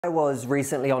I was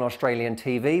recently on Australian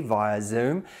TV via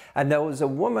Zoom, and there was a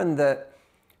woman that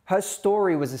her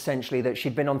story was essentially that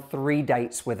she'd been on 3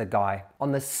 dates with a guy.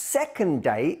 On the second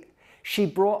date, she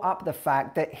brought up the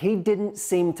fact that he didn't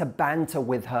seem to banter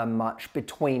with her much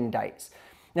between dates.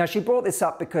 Now, she brought this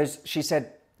up because she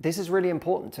said, this is really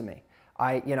important to me.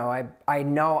 I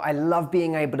know I love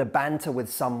being able to banter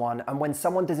with someone, and when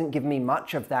someone doesn't give me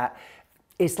much of that,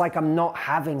 it's like I'm not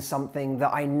having something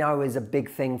that I know is a big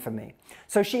thing for me.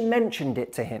 So she mentioned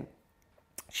it to him.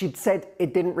 She'd said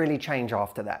it didn't really change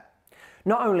after that.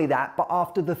 Not only that, but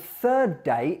after the 3rd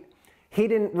date, he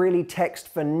didn't really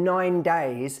text for 9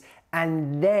 days,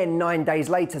 and then 9 days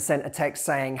later sent a text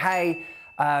saying, hey,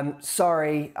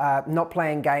 sorry, not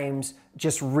playing games,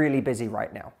 just really busy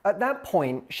right now. At that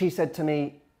point, she said to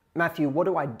me, Matthew, what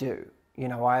do I do? You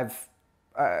know,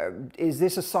 is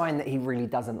this a sign that he really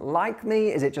doesn't like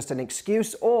me? Is it just an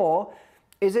excuse, or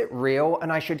is it real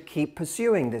and I should keep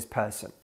pursuing this person?